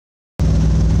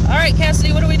right,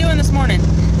 Cassidy, what are we doing this morning?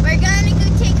 We're gonna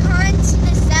go take Hanz to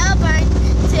the cell barn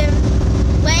to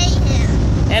weigh him.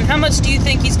 And how much do you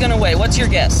think he's gonna weigh? What's your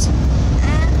guess?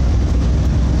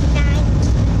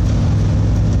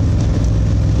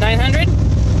 900?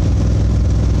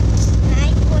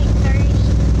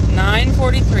 9.30.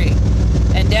 943.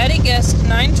 And Daddy guessed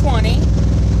 920,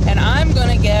 and I'm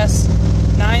gonna guess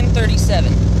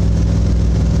 937.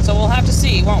 So we'll have to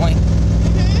see, won't we?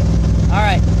 Mm-hmm. All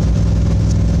right.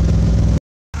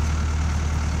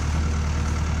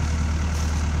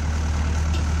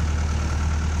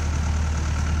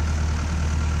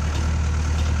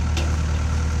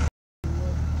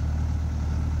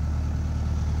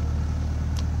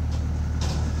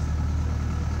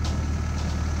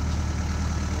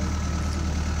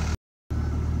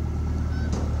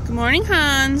 Good morning,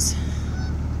 Hanz.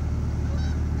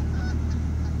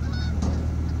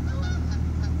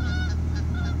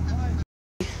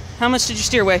 How much did your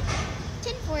steer weigh?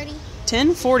 1040.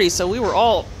 1040, so we were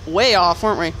all way off,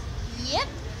 weren't we? Yep.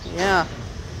 Yeah.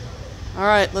 All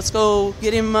right, let's go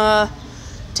get him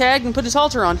tagged and put his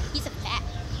halter on. He's a fat.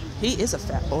 He is a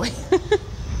fat boy.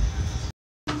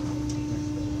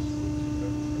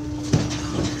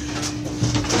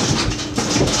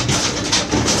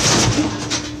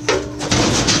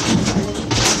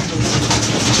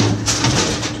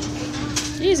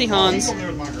 Easy, Hanz.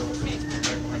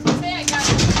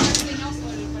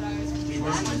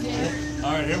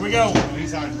 All right, here we go.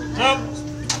 Up.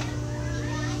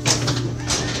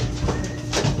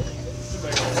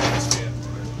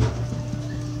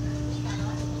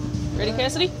 Ready,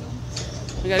 Cassidy?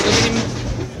 We gotta go get him.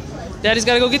 Daddy's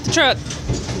gotta go get the truck.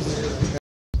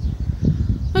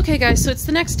 Okay, guys, so it's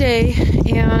the next day,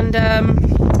 and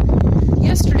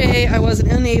yesterday I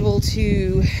wasn't unable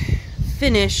to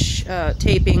finish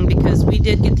taping because we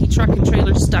did get the truck and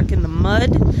trailer stuck in the mud,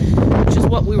 which is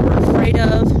what we were afraid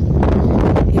of.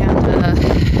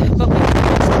 And but we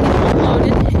managed to get him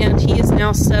unloaded, and he is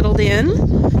now settled in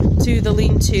to the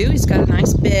lean-to. He's got a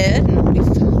nice bed, and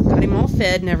we've got him all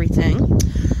fed and everything.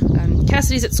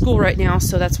 Cassidy's at school right now,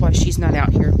 so that's why she's not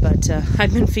out here. But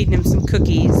I've been feeding him some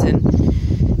cookies and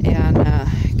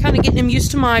kind of getting him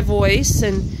used to my voice,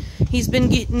 and he's been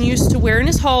getting used to wearing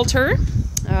his halter.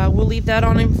 We'll leave that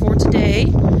on him for today.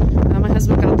 My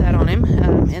husband got that on him,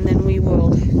 and then we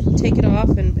will take it off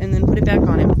and then put it back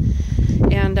on him.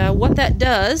 And what that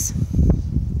does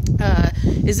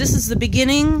is this is the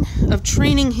beginning of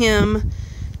training him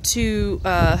to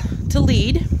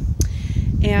lead.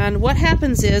 And what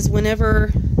happens is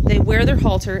whenever they wear their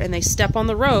halter and they step on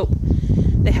the rope,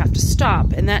 they have to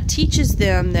stop. And that teaches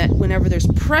them that whenever there's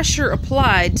pressure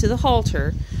applied to the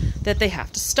halter, that they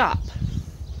have to stop.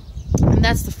 And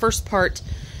that's the first part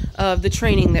of the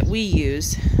training that we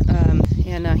use.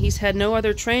 He's had no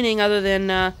other training other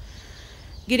than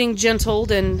getting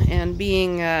gentled and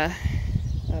being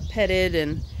petted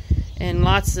and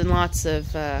lots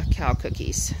of cow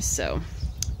cookies. So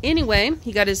anyway,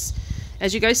 he got his,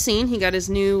 as you guys seen, he got his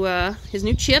new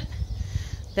chip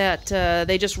that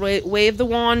they just wave the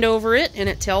wand over it and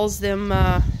it tells them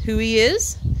who he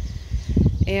is.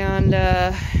 And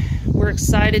we're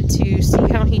excited to see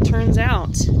how he turns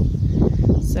out.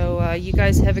 So you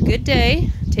guys have a good day.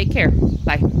 Take care.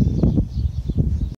 Bye.